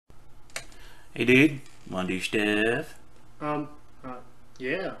Hey dude, wanna do stuff? Uh,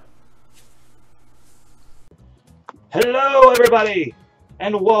 yeah. Hello everybody,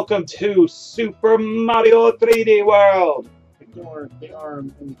 and welcome to Super Mario 3D World! Ignore the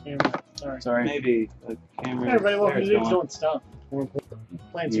arm in the camera. Sorry. Maybe the camera. Hey everybody, welcome to there's Dudes going. Doing Stuff. We're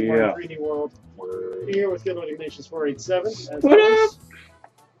playing Super Mario 3D World. Here with Good Animations 487. As What always,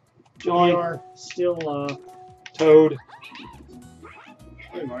 we Join are still, Toad.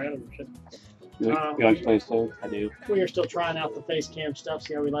 hey Mario, shit. You like to play as Toad? I do. We are still trying out the face cam stuff,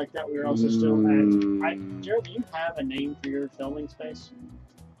 see how we like that. We are also still at... Gerald, do you have a name for your filming space?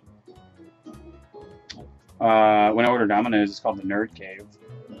 When I order Domino's, it's called the Nerd Cave.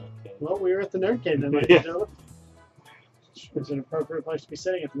 Well, we are at the Nerd Cave then, ladies Yeah. and gentlemen. It's an appropriate place to be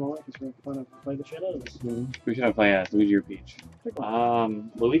sitting at the moment because we're going to play the shit out of this. We should have played as Luigi or Peach. Pick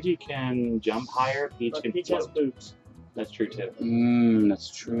one. Luigi can jump higher, Peach But can Peach has float. boobs. That's true too. That's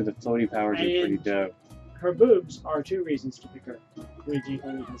true. The floaty powers are pretty And- dope. Her boobs are two reasons to pick her. Luigi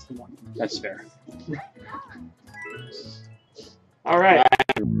only has the one. That's fair. Alright.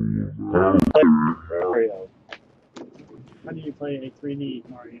 Mario. How do you play a 3D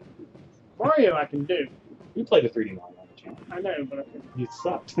Mario? Mario I can do. You played the 3D Mario on the channel. I know, but I can. You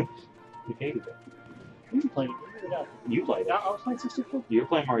sucked. You hated it. You can play it. Figure it out. You played it. I was playing 64. You were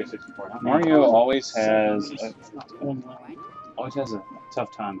playing Mario 64, not me. Mario always has It's not going well. a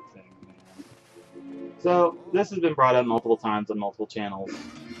tough time with things. So, this has been brought up multiple times on multiple channels.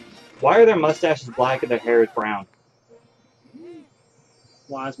 Why are their mustaches black and their hair is brown?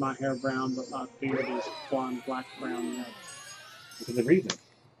 Why is my hair brown but my beard is blonde, black, brown, red? Because of reason.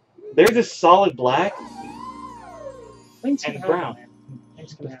 They're just solid black. Things can And happen, brown. man.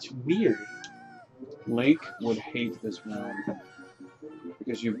 Things can It's happen. weird. Link would hate this one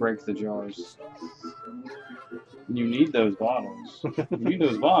because you break the jars. You need those bottles. You need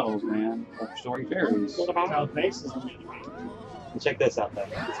those bottles, man. For story fairies. Now, the base is amazing. And check this out, though.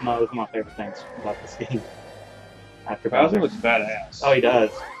 It's one of my favorite things about this game. After Bowser Bowser. looks badass. Oh, he does.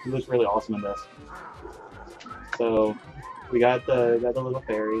 He looks really awesome in this. So, we got the little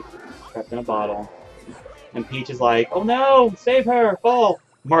fairy trapped in a bottle. And Peach is like, oh no, save her, fall.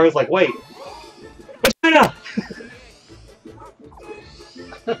 Mario's like, wait. Vagina!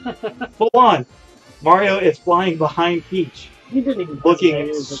 Full on. Mario is flying behind Peach, He didn't even looking hesitate.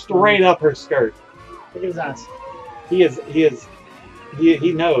 It was just straight up her skirt. Look at his eyes.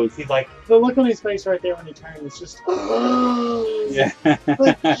 He knows. He's like, The look on his face right there when he turned was just, Yeah.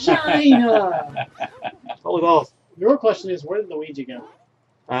 vagina! holy balls. Your question is, where did Luigi go?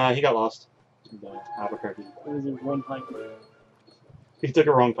 He got lost. In the Albuquerque. It was in one pipe. He took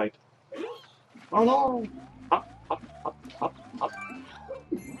a wrong pipe. Oh no! Hop, hop, hop, hop, hop.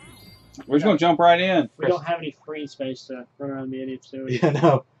 We're just gonna jump right in. We don't have any free space to run around and be idiots, do we? Yeah,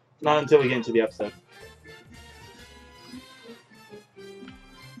 no. Not until we get into the episode.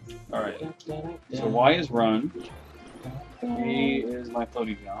 All right. So Y is run. A is my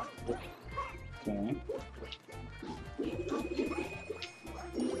floaty jump. Okay.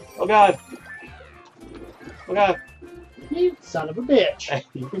 Oh god! Oh god! You son of a bitch!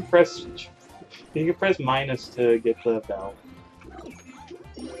 You can press minus to get the bell.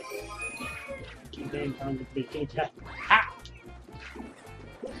 Damn time to be king cat.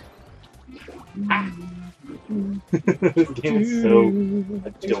 This game is so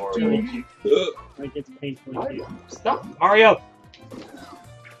adorable. Like it's painfully cute. Stop, Mario!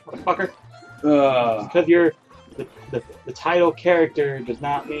 Motherfucker. Because you're the title character does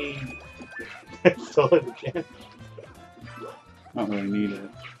not mean so again. Not really need it.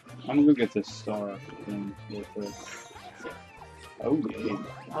 I'm gonna go get this star thing real quick. Oh yeah.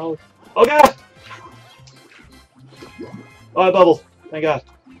 Oh god! Oh, it bubbles. Thank god.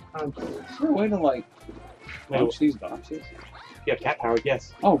 Um, Is there a way to like Wait, punch these boxes? you have cat power,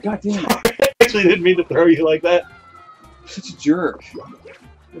 yes. Oh god damn it! I actually didn't mean to throw you like that. Such a jerk.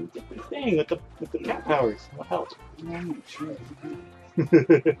 Thing with the cat powers. What helps?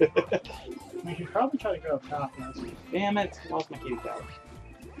 we should probably try to go up top now. Damn it! Lost my kitty power.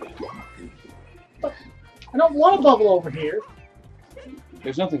 I don't want a bubble over here.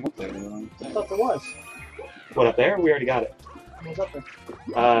 There's nothing up there. Though. I thought there was. What up there? We already got it. What was up there?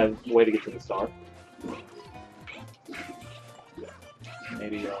 Way to get to the star.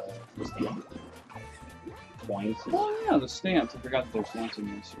 Maybe the stamp. Coins. Oh yeah, the stamps. I forgot that there's stamps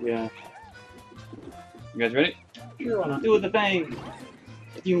in this. Yeah. You guys ready? Sure, why not? Do the thing.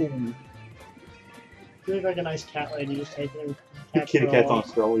 You. You look like a nice cat lady just taking Kitty cat's on a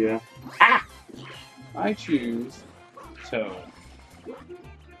stroll. Yeah. I choose Toad.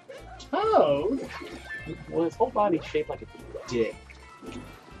 Toad? Well, his whole body's shaped like a dick.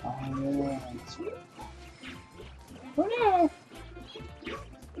 Oh no! Oh,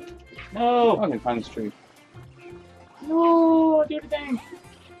 No! I can climb this tree. No! Do the thing!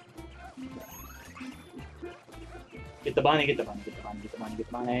 Get the bunny, get the bunny, get the bunny, get the bunny, get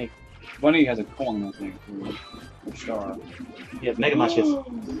the bunny. Bunny has a coin, I think, or star. Yes, Mega Mushes. Oh,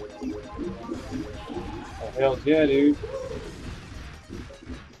 hell yeah, dude.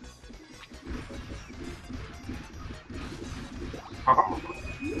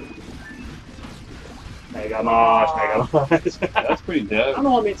 Mega Mush, Mega Mush. That's pretty I dope. don't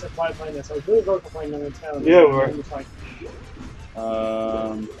know what makes it fly playing this. I was really vocal playing No Man's Sky. Yeah, we were. I'm just like,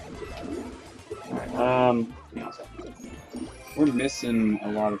 Um, Alright, hang on a second. we're missing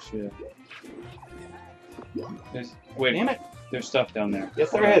a lot of shit. Wait, Damn it! there's stuff down there.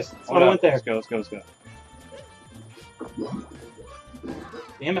 Yes, there Hold is. up. That's why I went there. Let's go, let's go, let's go.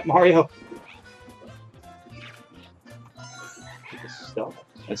 Damn it, Mario! Stuff.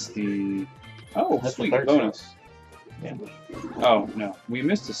 That's the... Oh, That's the sweet, third bonus. Yeah. Oh, no. We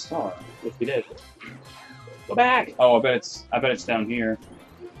missed a star. Yes, we did. Go back! Oh, I bet it's down here.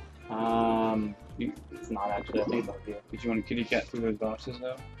 It's not actually. I think it's over here. Did you want to kitty cat through those boxes,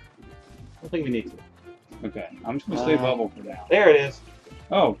 though? I don't think we need to. Okay, I'm just gonna stay bubble for now. There it is.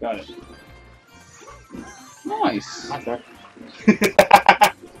 Oh, got it. Nice. Hi, sir.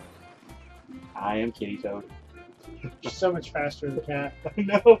 I am Kitty Toad. just so much faster than the cat.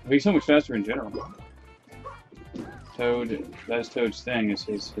 No. He's so much faster in general. Toad, that's Toad's thing, is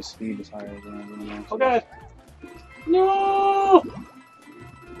his speed is higher than everyone else. Oh god. No.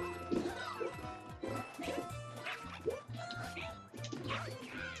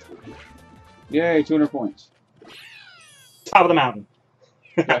 Yay, 200 points. Top of the mountain.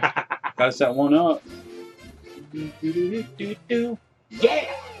 Gotta set one up.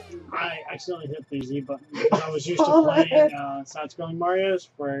 Yeah. I accidentally hit the Z button because I was used to playing side-scrolling Mario's,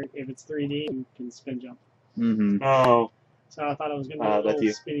 where if it's 3D, you can spin jump. Mm-hmm. Oh. So I thought I was going to do a That's little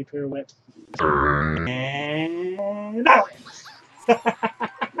you. spinny pirouette. And no.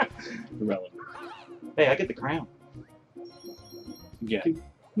 Irrelevant. Hey, I get the crown. Yeah.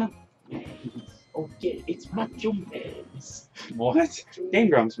 Oh yeah, it's Macho Man's. What? Game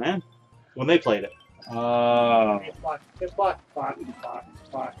Grumps, man. When they played it. Hit block, hit block, block, block,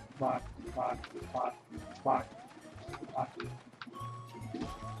 block, block, block, block, block, block.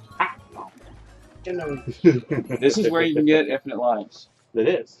 Ah. And no, This is where you can get infinite lives. It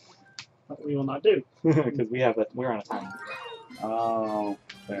is. what we will not do. Because we're on a time. Oh,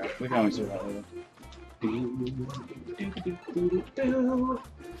 fair. We can always do that later.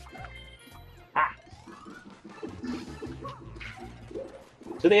 Ah.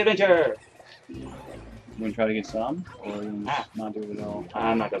 To the adventure! You want to try to get some? Or you want to Ah. not do it at all?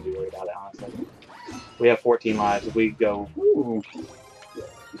 I'm not gonna be worried about it, honestly. We have 14 lives. If we go, Ooh.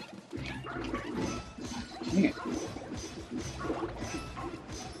 Dang it.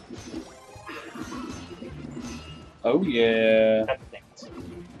 Oh, yeah. that's the thing.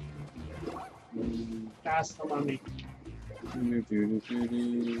 Fast, come on me.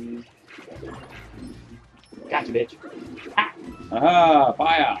 Gotcha, bitch. Aha!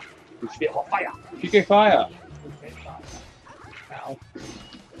 Fire! You should be on fire. PK fire! Okay, fine. Ow.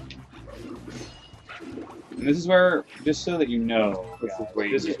 And this is where, just so that you know, This is guys, where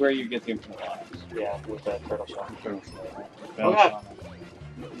you this is get- where you get the infinite lives. Yeah, with the turtle shell. Oh, God.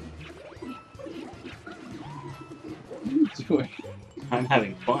 What are you doing? I'm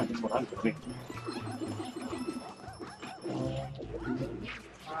having fun. That's what I'm doing.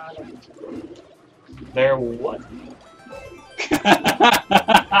 There what?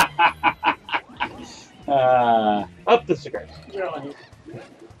 Up the stairs. Really?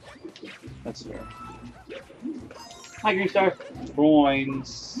 That's fair. Hi, Green Star.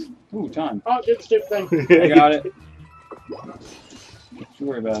 Coins. Ooh, time. Oh, did the stupid thing. I got it. Don't you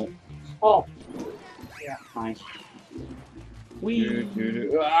worry about it. Oh, Nice. Do, Wee. do,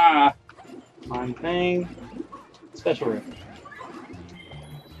 do. Ah! Fun thing. Special room.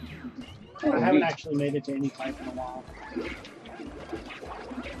 I haven't neat. actually made it to any fight in a while.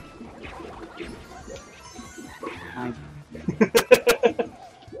 Nice.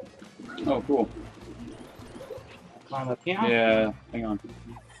 Oh, cool. Climb up here. Yeah, hang on.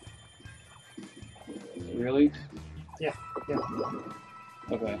 Really? Yeah.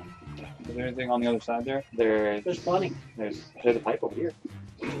 Okay. Is there anything on the other side there? There's plenty. There's a pipe over here.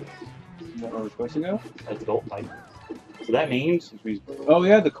 Is that where we're supposed to go? That's the gold pipe. So that means Oh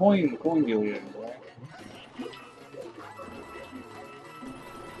yeah, the coin deal, yeah. Right?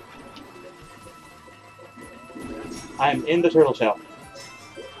 I'm in the turtle shell.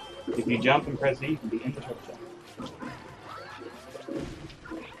 If you jump and press Z, you can be in the turtle shell.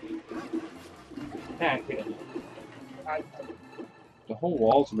 attack. Yeah. The whole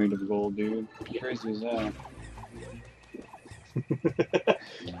wall's made of gold, dude. How crazy is that?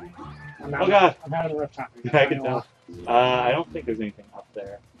 I'm Oh god! I'm having a rough time. I can tell. I don't think there's anything up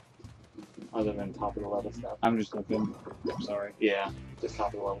there. Other than top of the level stuff. I'm just looking. I'm sorry. Yeah, just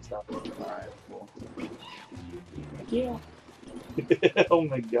top of the level stuff. Alright, cool. Yeah. Oh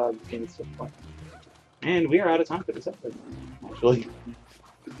my god, this game is so fun. And we are out of time for this episode. Actually.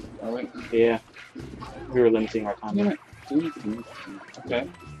 Are we? Yeah. We were limiting our time. Yeah. Okay.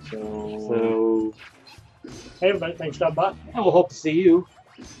 So, Hey everybody, thanks for stopping by. and we'll hope to see you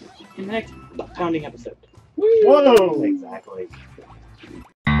in the next founding episode. Whoa! Exactly.